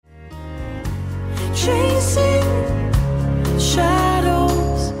Chasing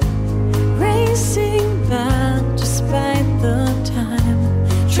shadows, racing back despite the time,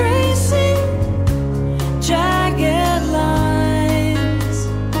 tracing jagged lines.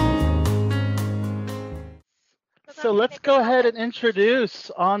 So let's go ahead and introduce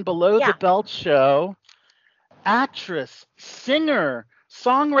on Below the Belt Show, actress, singer,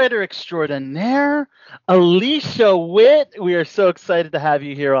 songwriter extraordinaire, Alicia Witt. We are so excited to have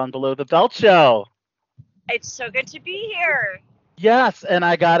you here on Below the Belt Show. It's so good to be here. Yes, and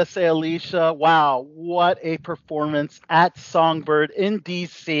I gotta say, Alicia, wow, what a performance at Songbird in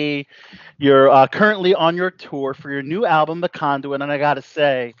DC. You're currently on your tour for your new album, The Conduit, and I gotta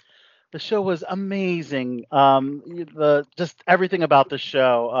say, the show was amazing. Just everything about the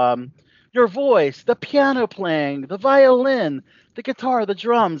show, your voice, the piano playing, the violin, the guitar, the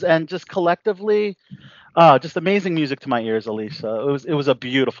drums, and just collectively, just amazing music to my ears, Alicia. It was a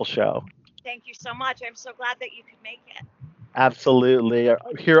beautiful show. Thank you so much. I'm so glad that you could make it. Absolutely.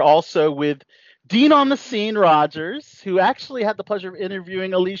 Here also with Dean on the Scene Rogers, who actually had the pleasure of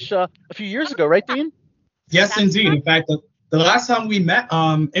interviewing Alicia a few years ago, right, Dean? Yes, indeed. In fact, the last time we met,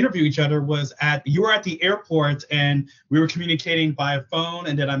 interviewed each other was you were at the airport and we were communicating by phone,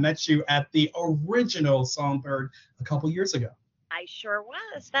 and then I met you at the original Songbird a couple years ago. I sure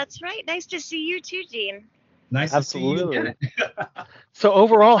was. That's right. Nice to see you too, Dean. Nice to see you again. So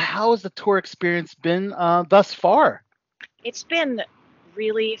overall, how has the tour experience been thus far? It's been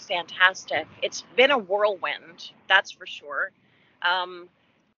really fantastic. It's been a whirlwind, that's for sure.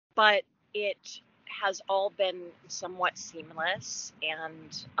 But it has all been somewhat seamless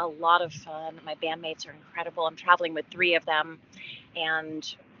and a lot of fun. My bandmates are incredible. I'm traveling with 3 of them.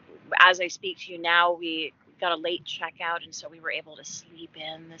 And as I speak to you now, we got a late checkout, and so we were able to sleep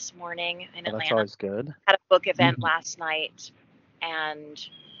in this morning in Atlanta. That's always good. Had a book event last night, and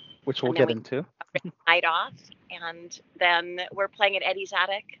which we'll get into. Night off, and then we're playing at Eddie's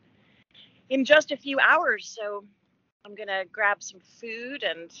Attic in just a few hours. So I'm gonna grab some food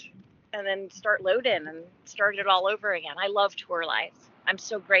and then start loading and start it all over again. I love tour life. I'm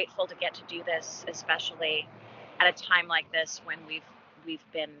so grateful to get to do this, especially at a time like this when we've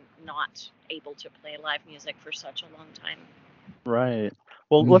been not able to play live music for such a long time. Right.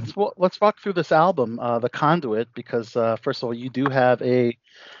 Well, let's walk through this album, The Conduit, because first of all, you do have a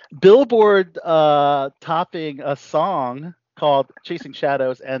Billboard topping a song called Chasing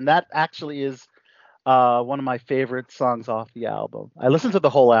Shadows, and that actually is one of my favorite songs off the album. I listened to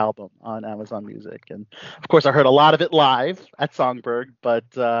the whole album on Amazon Music, and of course I heard a lot of it live at Songbird, but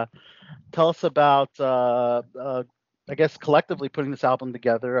tell us about I guess collectively putting this album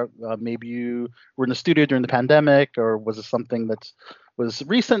together. Maybe you were in the studio during the pandemic, or was it something that was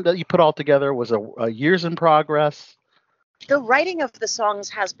recent that you put all together? Was it years in progress? The writing of the songs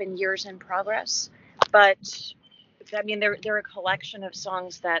has been years in progress, but I mean, they're a collection of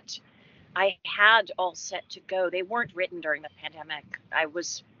songs that I had all set to go. They weren't written during the pandemic. I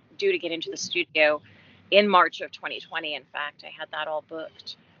was due to get into the studio in March of 2020. In fact, I had that all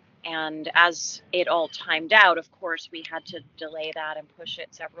booked. And as it all timed out, of course, we had to delay that and push it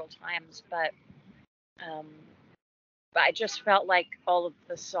several times. But I just felt like all of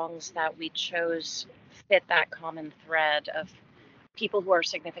the songs that we chose fit that common thread of people who are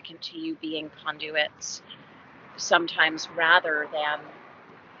significant to you being conduits, sometimes rather than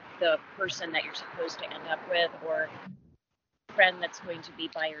the person that you're supposed to end up with or friend that's going to be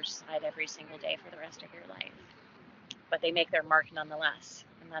by your side every single day for the rest of your life. But they make their mark nonetheless.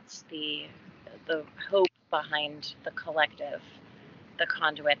 And that's the hope behind the collective, the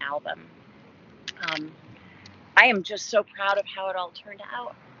Conduit album. I am just so proud of how it all turned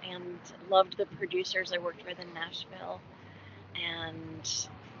out and loved the producers I worked with in Nashville. And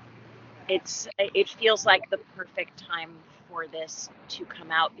it feels like the perfect time for this to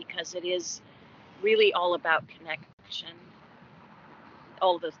come out because it is really all about connection.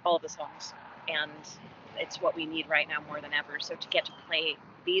 All of the songs, and it's what we need right now more than ever. So to get to play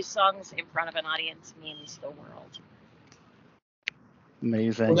these songs in front of an audience means the world.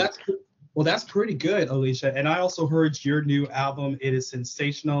 Amazing. Well, that's pretty good, Alicia. And I also heard your new album. It is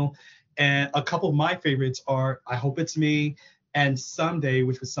sensational. And a couple of my favorites are I Hope It's Me and Someday,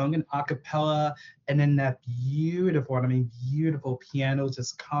 which was sung in a cappella. And then that beautiful piano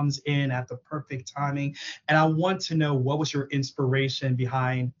just comes in at the perfect timing. And I want to know, what was your inspiration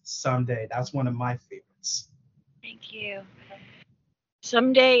behind Someday? That's one of my favorites. Thank you.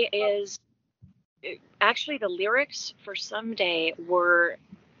 Someday is actually the lyrics for Someday were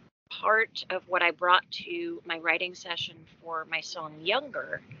part of what I brought to my writing session for my song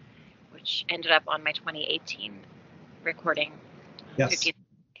Younger, which ended up on my 2018 recording, yes. 50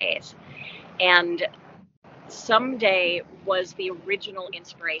 days. And Someday was the original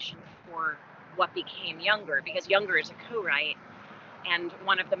inspiration for what became Younger, because Younger is a co-write. And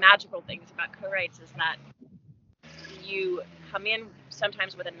one of the magical things about co-writes is that you come in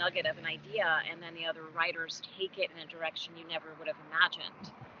sometimes with a nugget of an idea, and then the other writers take it in a direction you never would have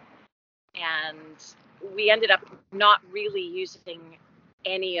imagined. And we ended up not really using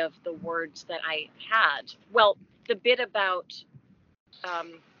any of the words that I had. Well, the bit about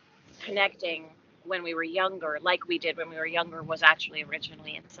connecting when we were younger, like we did when we were younger, was actually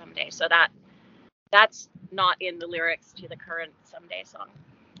originally in Someday. So that's not in the lyrics to the current Someday song.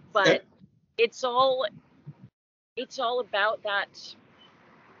 But it's all about that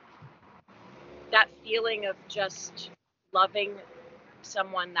feeling of just loving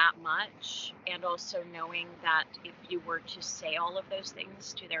someone that much, and also knowing that if you were to say all of those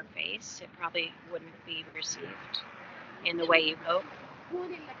things to their face, it probably wouldn't be received in the way you hope.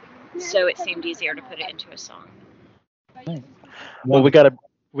 So it seemed easier to put it into a song. Well, we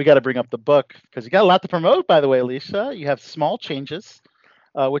gotta bring up the book because you got a lot to promote. By the way, Alicia, you have Small Changes,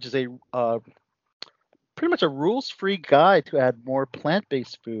 which is a pretty much a rules-free guide to add more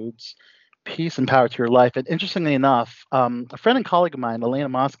plant-based foods, peace, and power to your life. And interestingly enough, a friend and colleague of mine, Elena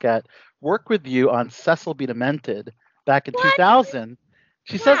Moscat, worked with you on Cecil B. Demented back in 2000.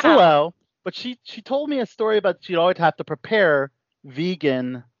 She says hello, but she told me a story about she'd always have to prepare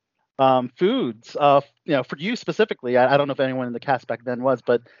vegan foods, for you specifically. I don't know if anyone in the cast back then was,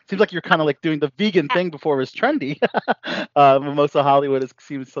 but it seems like you're kind of like doing the vegan thing before it was trendy. Most of Hollywood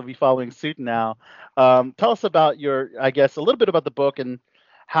seems to be following suit now. Tell us about a little bit about the book and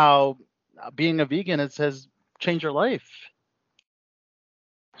how being a vegan has changed your life.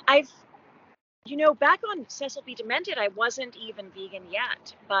 Back on Cecil B. Demented, I wasn't even vegan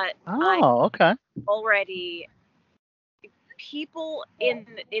yet, but okay. Already people in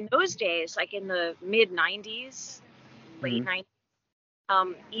those days, like in the mid 90s, late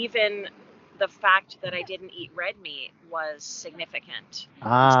 90s, even the fact that I didn't eat red meat was significant.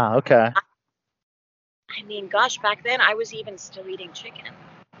 Okay. I mean, gosh, back then I was even still eating chicken.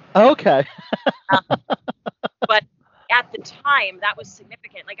 Okay. But at the time, that was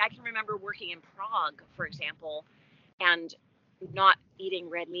significant. Like, I can remember working in Prague, for example, and not eating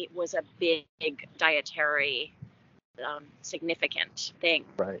red meat was a big dietary significant thing.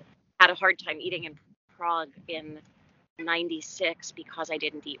 Right. Had a hard time eating in Prague in 96 because I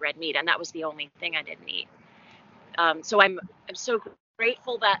didn't eat red meat, and that was the only thing I didn't eat. So I'm so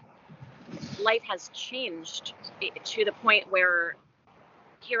grateful that life has changed to the point where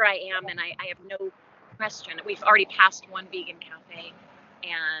here I am, and I have no question. We've already passed one vegan cafe,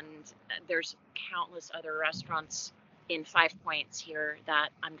 and there's countless other restaurants in 5 Points here that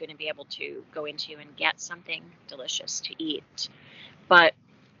I'm going to be able to go into and get something delicious to eat. But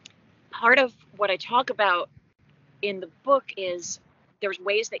part of what I talk about in the book is there's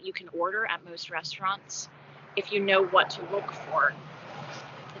ways that you can order at most restaurants if you know what to look for.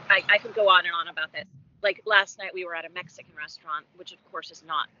 I could go on and on about this. Like last night we were at a Mexican restaurant, which of course is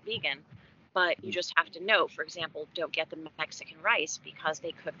not vegan, but you just have to know, for example, don't get the Mexican rice because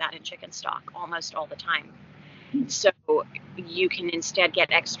they cook that in chicken stock almost all the time. So you can instead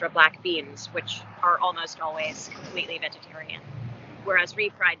get extra black beans, which are almost always completely vegetarian, whereas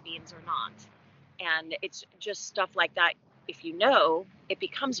refried beans are not. And it's just stuff like that. If you know, it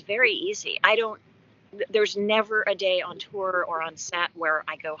becomes very easy. There's never a day on tour or on set where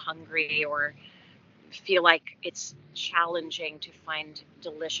I go hungry or feel like it's challenging to find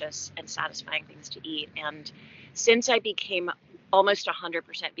delicious and satisfying things to eat. And since I became almost 100%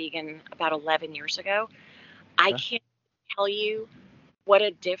 vegan about 11 years ago, I can't tell you what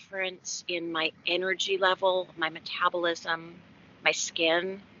a difference in my energy level, my metabolism, my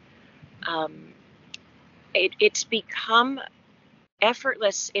skin. It's become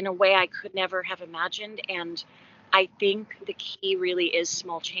effortless in a way I could never have imagined. And I think the key really is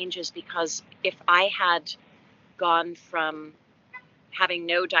small changes, because if I had gone from having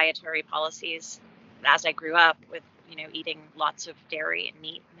no dietary policies as I grew up with, eating lots of dairy and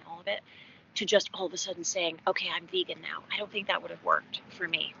meat and all of it, to just all of a sudden saying, okay, I'm vegan now, I don't think that would have worked for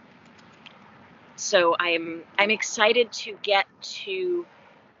me. So I'm excited to get to,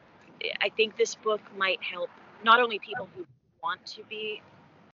 I think this book might help not only people who want to be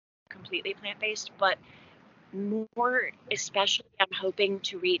completely plant-based, but more especially I'm hoping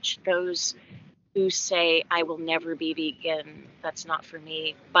to reach those who say, I will never be vegan, that's not for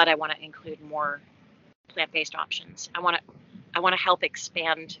me, but I want to include more plant-based options. I want to help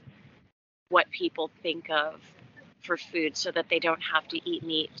expand what people think of for food so that they don't have to eat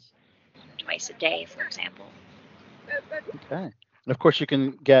meat twice a day, for example. Okay. And of course, you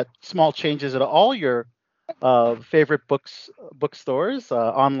can get small changes at all your favorite bookstores,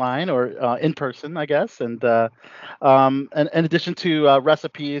 online or in person, I guess. And in addition to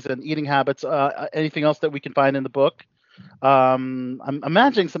recipes and eating habits, anything else that we can find in the book? I'm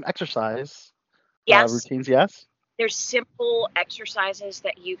imagining some exercise Yes, routines. Yes. there's simple exercises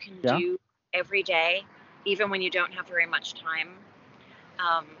that you can Yeah. do every day, even when you don't have very much time.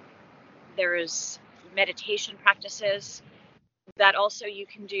 Um, there's meditation practices that also you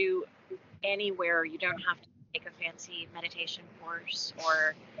can do anywhere. You don't have to take a fancy meditation course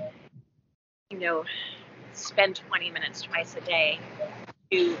or, you know, spend 20 minutes twice a day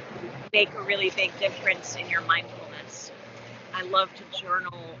to make a really big difference in your mindfulness. I love to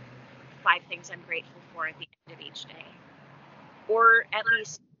journal 5 things I'm grateful for at the end of each day, or at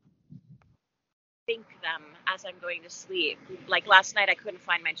least think them as I'm going to sleep. Like last night, I couldn't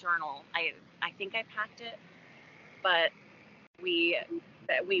find my journal. I think I packed it, but we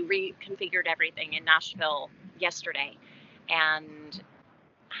reconfigured everything in Nashville yesterday, and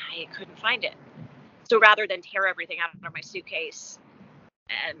I couldn't find it. So rather than tear everything out of my suitcase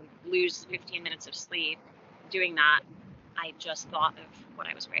and lose 15 minutes of sleep doing that, I just thought of what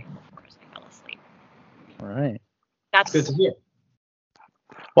I was grateful for as I fell asleep. All right. That's Good to hear.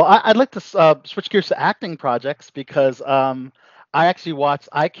 Well, I'd like to switch gears to acting projects because I actually watched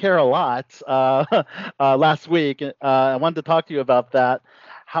I Care a Lot last week. I wanted to talk to you about that.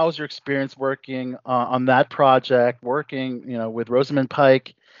 How's your experience working on that project, working, with Rosamund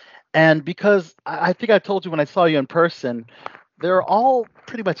Pike? And because I think I told you when I saw you in person, they're all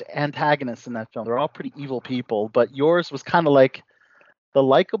pretty much antagonists in that film. They're all pretty evil people, but yours was kind of like the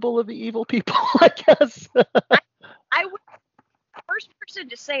likable of the evil people, I guess. I was the first person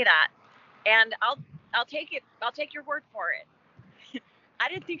to say that, and I'll take it. I'll take your word for it. I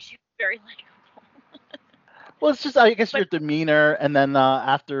didn't think she was very likable. Well, it's just, I guess, your But demeanor, and then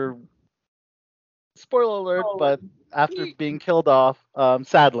after, spoiler alert, oh, but after being killed off,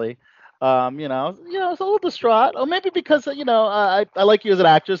 sadly, it's a little distraught. Or maybe because I like you as an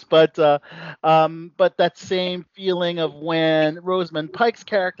actress, but that same feeling of when Rosamund Pike's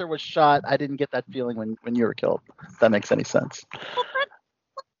character was shot, I didn't get that feeling when you were killed. If that makes any sense. well, that's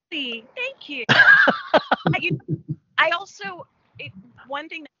lovely. Thank you. I also one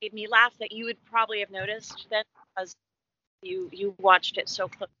thing that made me laugh that you would probably have noticed then because you watched it so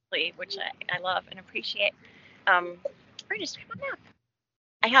closely, which I love and appreciate. Ernest, come on up.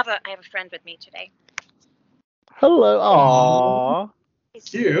 I have a friend with me today. Hello. Aw. Aww. He's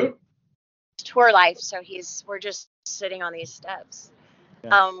Cute. tour life, so we're just sitting on these steps.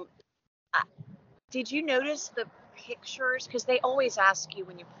 Yeah. Did you notice the pictures? Because they always ask you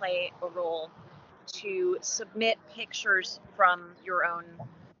when you play a role to submit pictures from your own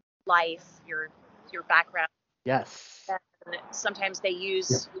life, your background. Yes. And sometimes they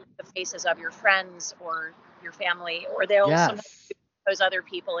use the faces of your friends or your family, or they'll sometimes Yes. pose other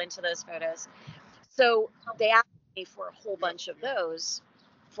people into those photos. So they asked me for a whole bunch of those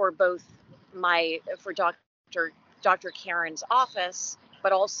for both for Dr. Karen's office,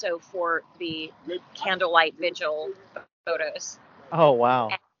 but also for the candlelight vigil photos. Oh, wow.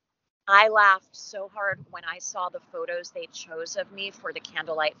 And I laughed so hard when I saw the photos they chose of me for the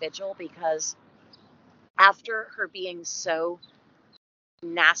candlelight vigil, because after her being so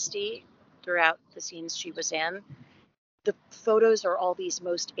nasty throughout the scenes she was in, the photos are all these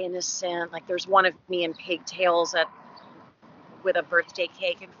most innocent. Like there's one of me in pigtails with a birthday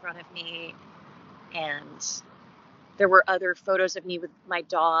cake in front of me, and there were other photos of me with my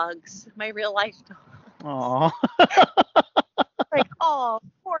dogs, my real life dogs. Aw. Like, oh,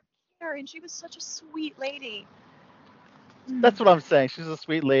 poor Karen, she was such a sweet lady. That's what I'm saying. She's a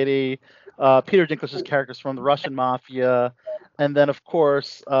sweet lady. Peter Dinklage's character's from the Russian mafia, and then of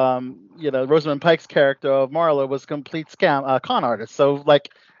course, Rosamund Pike's character of Marla was a complete scam, con artist. So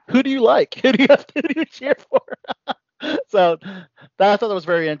like, who do you like? Who do you cheer for? So I thought that was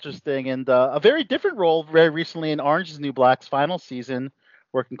very interesting, and a very different role very recently in Orange is the New Black's final season,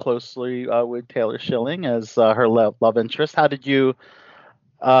 working closely with Taylor Schilling as her love interest. How did you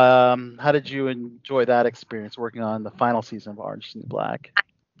enjoy that experience working on the final season of Orange is the New Black?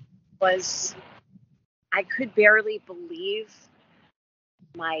 I could barely believe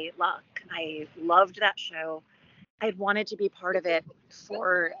my luck. I loved that show. I had wanted to be part of it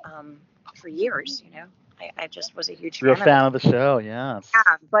for years. I just was a huge Real fan fan of the show, yes.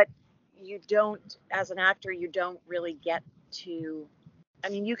 Yeah, but you don't, as an actor, you don't really get to. I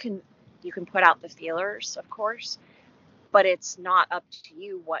mean, you can put out the feelers, of course, but it's not up to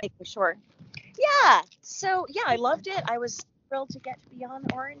you what. For sure. Yeah. So yeah, I loved it. I was thrilled to get to be on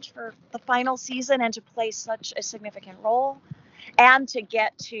Orange for the final season and to play such a significant role. and to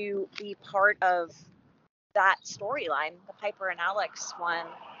get to be part of that storyline, the Piper and Alex one,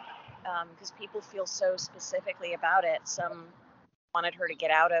 because people feel so specifically about it. Some wanted her to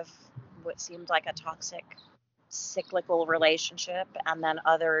get out of what seemed like a toxic, cyclical relationship, and then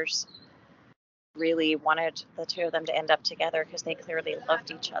others really wanted the two of them to end up together because they clearly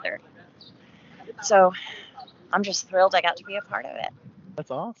loved each other. So I'm just thrilled I got to be a part of it.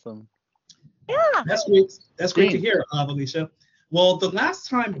 That's awesome. Yeah. That's great. That's great to Dean. hear, Alicia. Well, the last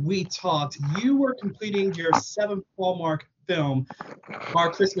time we talked, you were completing your 7th Hallmark film,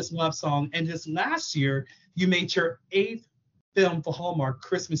 Our Christmas Love Song, and this last year you made your 8th film for Hallmark,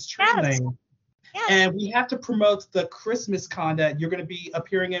 Christmas Tree Yes. Lane. Yes. And we have to promote the Christmas con that you're going to be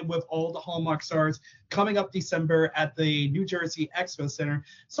appearing in with all the Hallmark stars coming up December at the New Jersey Expo Center.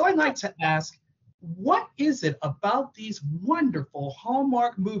 So I'd like to ask, what is it about these wonderful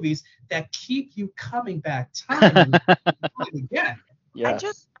Hallmark movies that keep you coming back time and time again?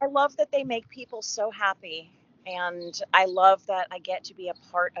 Yes. I love that they make people so happy, and I love that I get to be a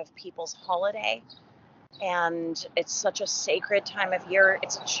part of people's holiday. And it's such a sacred time of year.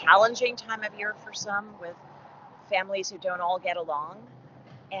 It's a challenging time of year for some, with families who don't all get along.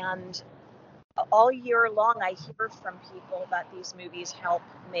 And all year long, I hear from people that these movies help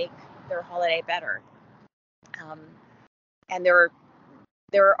make their holiday better. And there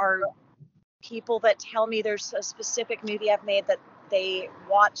are people that tell me there's a specific movie I've made that they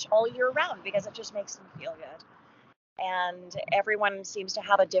watch all year round because it just makes them feel good. And everyone seems to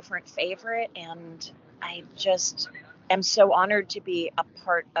have a different favorite, and I just am so honored to be a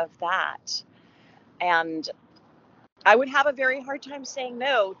part of that. And I would have a very hard time saying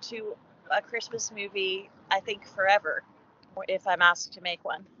no to a Christmas movie, I think, forever, if I'm asked to make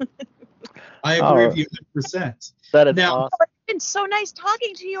one. I agree with you 100%. That is Now- awesome. It's been so nice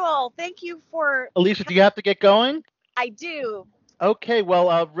talking to you all. Thank you for. Alicia, do you have to get going? I do. Okay,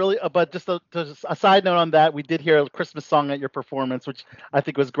 well, but just a side note on that, we did hear a Christmas song at your performance, which I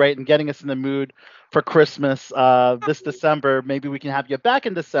think was great, and getting us in the mood for Christmas this December. Maybe we can have you back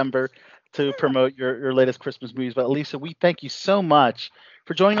in December to promote your latest Christmas movies. But Alicia, we thank you so much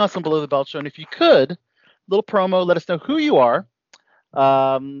for joining us on Below the Belt Show. And if you could, little promo, let us know who you are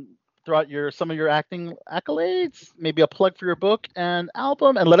throughout some of your acting accolades, maybe a plug for your book and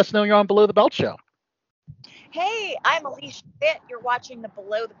album, and let us know you're on Below the Belt Show. Hey, I'm Alicia Witt. You're watching the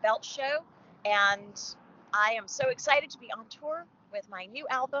Below the Belt Show, and I am so excited to be on tour with my new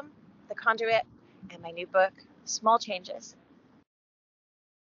album, The Conduit, and my new book, Small Changes.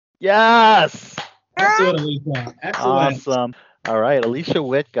 Yes. Excellent, Alicia. Excellent. Awesome. All right, Alicia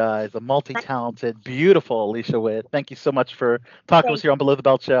Witt, guys, a multi-talented, beautiful Alicia Witt. Thank you so much for talking to us here on Below the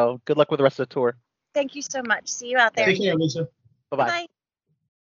Belt Show. Good luck with the rest of the tour. Thank you so much. See you out there. Take care, Alicia. Bye-bye. Bye.